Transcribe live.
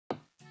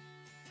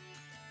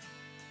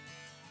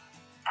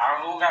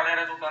Alô,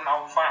 galera do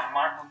canal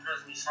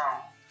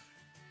Farmacotransmissão.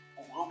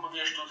 O grupo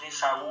de estudos em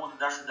saúde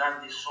da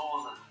cidade de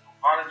Souza, no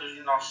Vale dos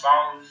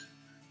Dinossauros,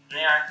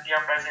 vem aqui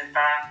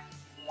apresentar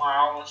uma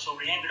aula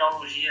sobre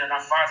embriologia na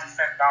fase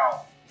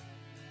fetal.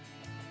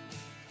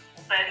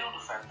 O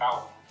período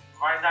fetal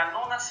vai da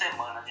 9ª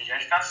semana de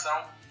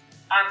gestação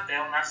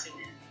até o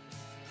nascimento.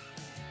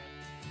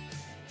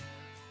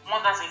 Uma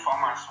das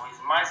informações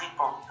mais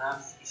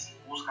importantes que se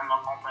busca no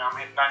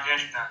acompanhamento da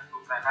gestante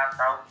do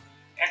pré-natal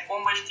é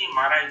como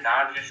estimar a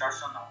idade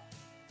gestacional,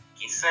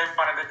 que serve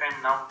para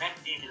determinar o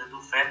tempo de vida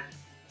do feto,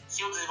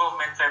 se o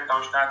desenvolvimento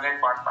fetal está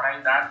adequado para a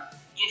idade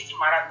e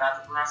estimar a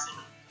data do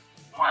nascimento.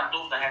 Uma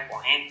dúvida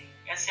recorrente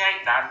é se a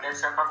idade deve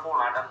ser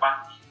calculada a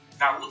partir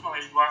da última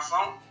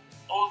menstruação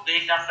ou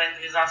desde a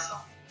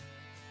fertilização.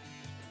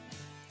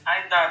 A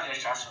idade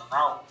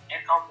gestacional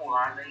é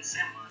calculada em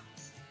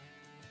semanas.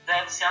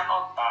 Deve-se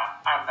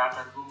anotar a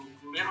data do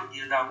primeiro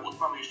dia da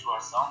última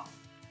menstruação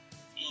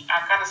e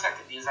a cada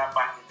 7 dias a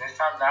partir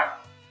desta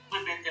data, o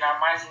bebê terá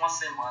mais uma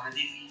semana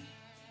de vida.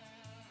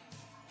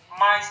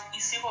 Mas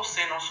e se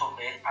você não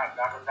souber a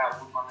data da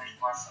última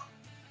menstruação?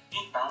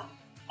 Então,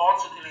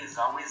 pode-se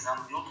utilizar o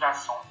exame de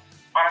ultrassom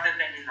para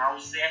determinar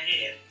o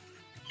CRL,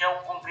 que é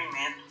o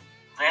comprimento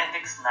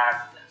vértex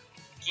nádida,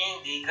 que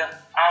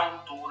indica a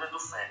altura do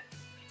feto.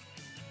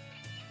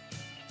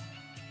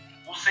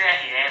 O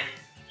CRL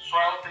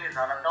só é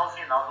utilizado até o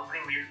final do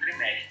primeiro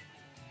trimestre.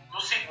 No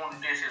segundo e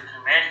terceiro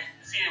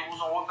trimestre se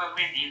usam outras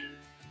medidas,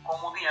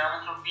 como o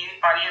diâmetro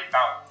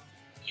periparietal,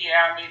 que é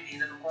a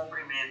medida do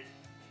comprimento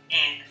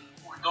entre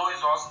os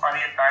dois ossos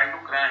parietais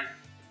do crânio.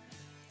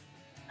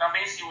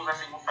 Também se usa a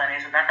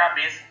circunferência da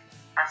cabeça,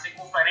 a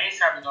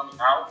circunferência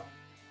abdominal,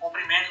 o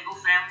comprimento do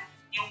fêmur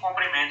e o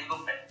comprimento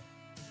do pé.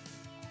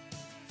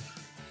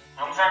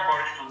 Vamos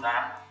agora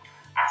estudar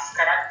as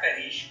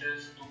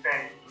características do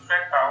período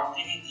fetal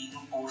dividido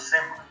por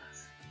semanas.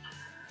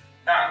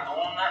 Da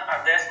 9ª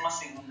à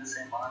 12ª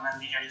semana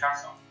de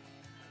gestação.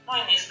 No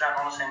início da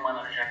 9ª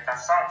semana de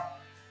gestação,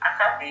 a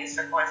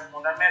cabeça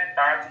corresponde à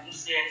metade do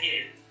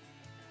CRL.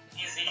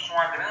 Existe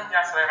uma grande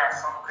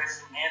aceleração no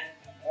crescimento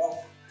do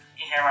corpo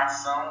em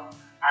relação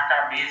à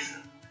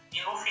cabeça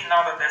e no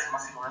final da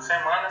 12ª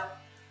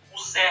semana, o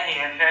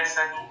CRL já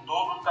excede o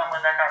dobro do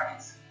tamanho da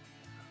cabeça.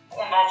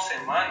 Com 9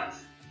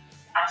 semanas,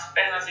 as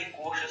pernas e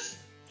coxas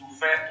do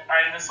feto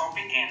ainda são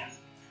pequenas.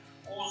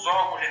 Os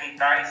órgãos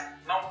genitais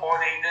não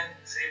podem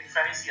ainda ser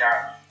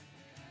diferenciados.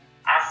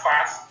 A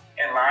face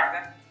é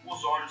larga,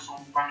 os olhos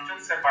são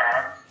bastante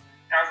separados,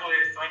 as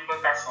orelhas têm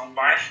implantação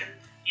baixa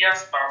e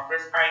as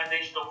pálpebras ainda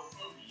estão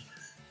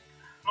fundidas.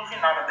 No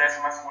final da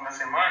 12ª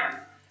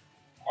semana,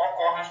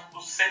 ocorrem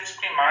os septos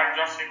primários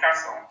de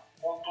ossificação.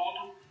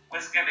 Contudo, o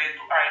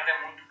esqueleto ainda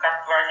é muito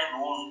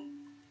cartilaginoso.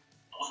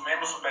 Os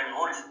membros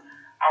superiores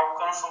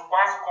alcançam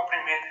quase o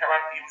comprimento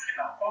relativo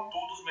final.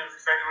 Contudo, os membros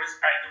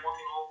inferiores ainda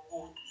continuam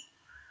curtos.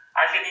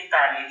 A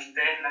genitália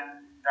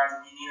externa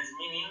das meninas e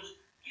meninos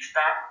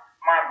está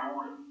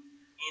madura,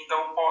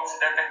 então pode-se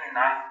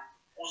determinar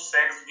o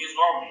sexo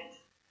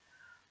visualmente.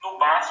 No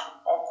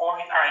baço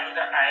ocorre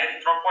ainda a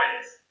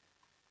eritropoese.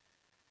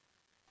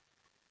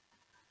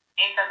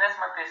 Entre a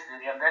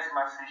 13ª e a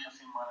 16ª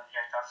semana de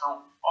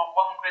gestação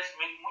ocorre um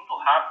crescimento muito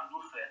rápido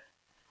do feto.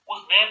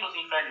 Os membros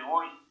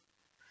inferiores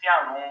se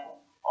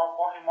alongam,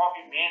 ocorrem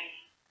movimentos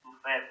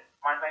do feto,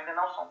 mas ainda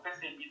não são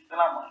percebidos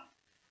pela mãe.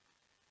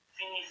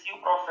 Se inicia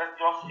o processo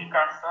de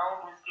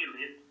ossificação do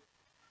esqueleto,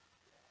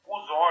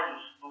 os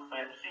olhos do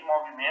feto se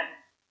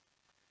movimentam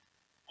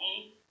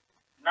e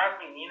nas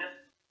meninas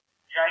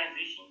já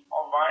existem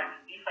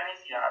ovários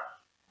diferenciados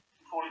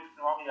e folículos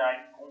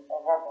primordiais com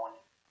ovogônio.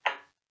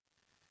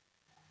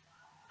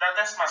 Da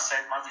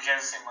 17ª à 20ª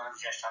semana de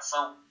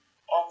gestação,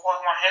 ocorre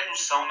uma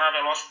redução na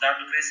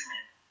velocidade do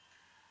crescimento.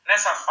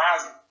 Nessa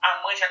fase,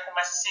 a mãe já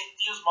começa a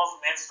sentir os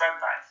movimentos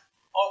fetais.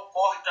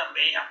 Ocorre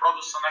também a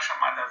produção da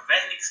chamada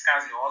vernix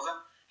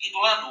caseosa e do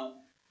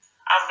lanugo.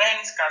 A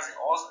vernix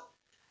caseosa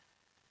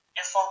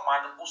é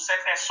formada por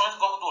secreções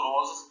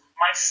gordurosas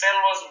mais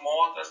células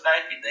mortas da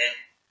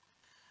epiderme,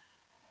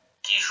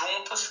 que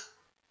juntas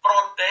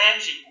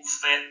protegem o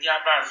feto de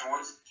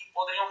abrasões que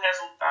poderiam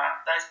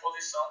resultar da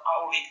exposição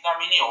ao líquido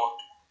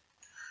amniótico.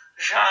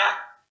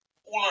 Já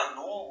o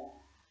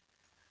lanugo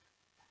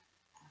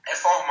é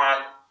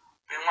formado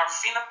por uma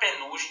fina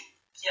penugem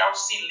que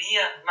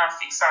auxilia na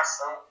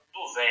fixação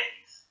do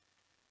vértex.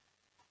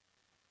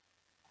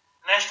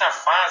 Nesta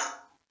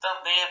fase,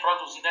 também é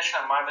produzida a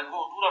chamada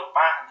gordura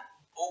parda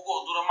ou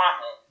gordura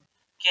marrom,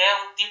 que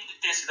é um tipo de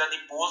tecido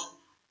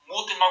adiposo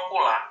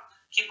multinocular,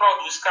 que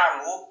produz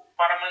calor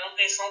para a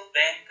manutenção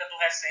térmica do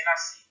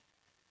recém-nascido.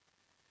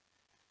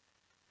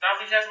 Da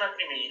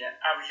 21ª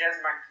à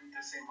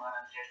 25ª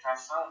semana de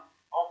gestação,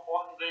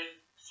 ocorre um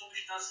ganho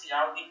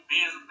substancial de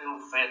peso pelo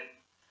feto.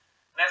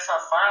 Nessa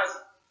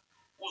fase,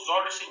 os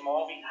olhos se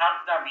movem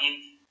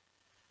rapidamente,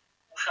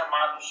 o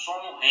chamado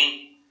sono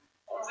REM.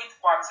 Com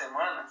 24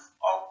 semanas,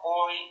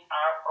 ocorre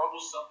a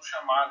produção dos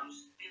chamados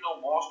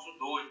pinomócitos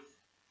 2,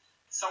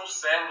 que são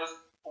células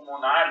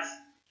pulmonares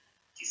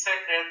que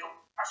secretam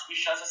a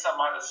substância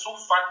chamada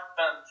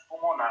surfactante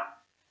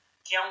pulmonar,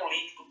 que é um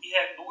líquido que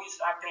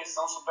reduz a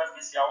tensão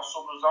superficial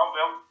sobre os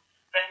alvéolos,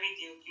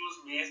 permitindo que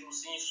os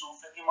mesmos se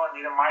insuflem de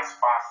maneira mais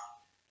fácil.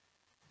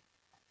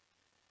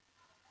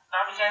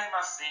 Na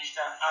 26ª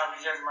à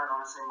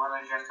 29ª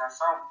semana de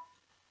gestação,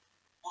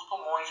 os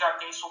pulmões já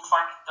têm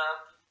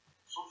surfactante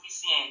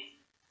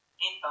suficiente.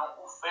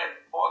 Então, o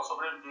feto pode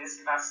sobreviver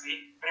se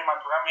nascer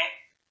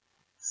prematuramente,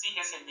 se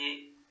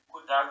receber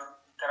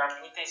cuidado de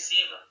terapia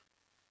intensiva.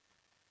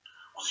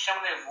 O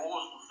sistema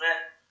nervoso do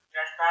feto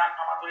já está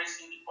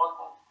amadurecido e pode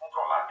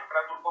controlar a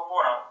temperatura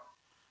corporal.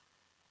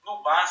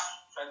 No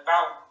baço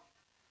fetal,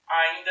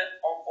 ainda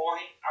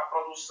ocorre a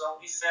produção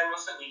de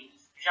células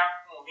sanguíneas. Já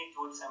com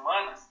 28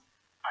 semanas,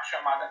 a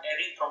chamada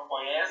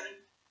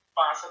eritropoiese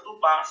passa do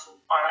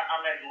baço para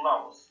a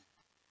medula óssea.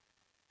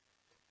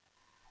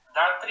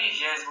 Da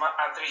 30ª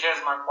à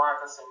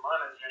 34ª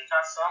semana de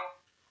gestação,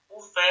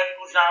 o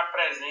feto já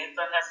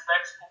apresenta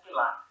reflexo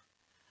pupilar.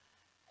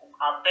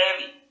 A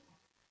pele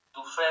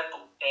do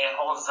feto é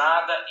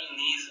rosada e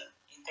lisa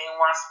e tem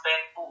um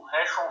aspecto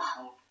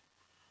rechonchudo.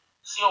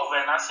 Se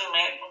houver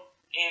nascimento,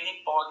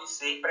 ele pode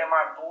ser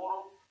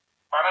prematuro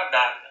para a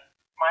data,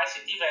 mas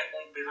se tiver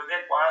com um peso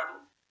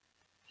adequado,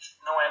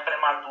 não é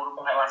prematuro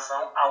com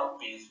relação ao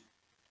peso.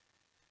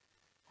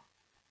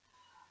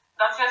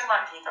 Da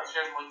 35ª à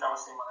 38ª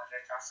semana de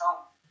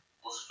gestação,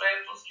 os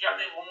fetos já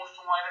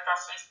demonstram uma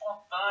hidratação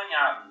espontânea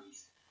à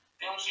luz.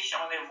 Tem um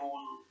sistema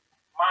nervoso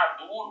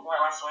maduro com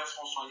relação às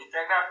funções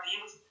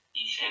integrativas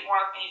e chegam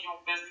a atingir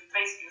um peso de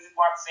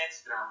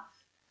 3,4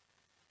 kg.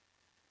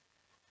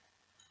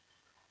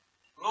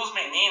 Nos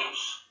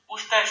meninos,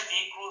 os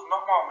testículos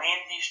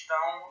normalmente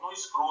estão no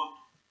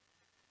escroto,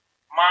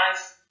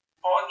 mas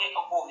pode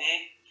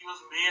ocorrer que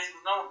os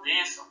mesmos não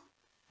desçam,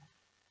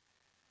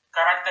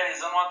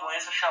 caracterizando uma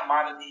doença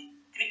chamada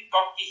de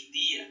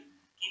criptorquidia,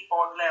 que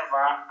pode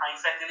levar à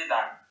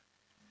infertilidade.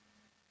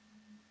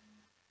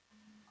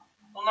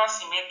 O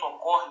nascimento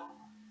ocorre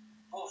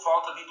por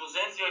volta de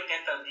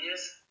 280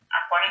 dias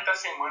a 40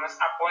 semanas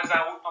após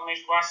a última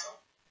menstruação.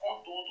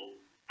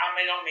 Contudo, a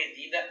melhor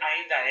medida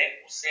ainda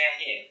é o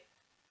CRE.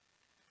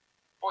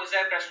 Pois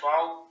é,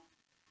 pessoal,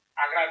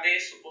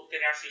 agradeço por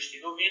terem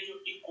assistido o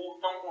vídeo e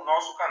curtam o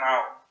nosso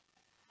canal.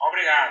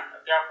 Obrigado,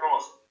 até a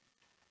próxima.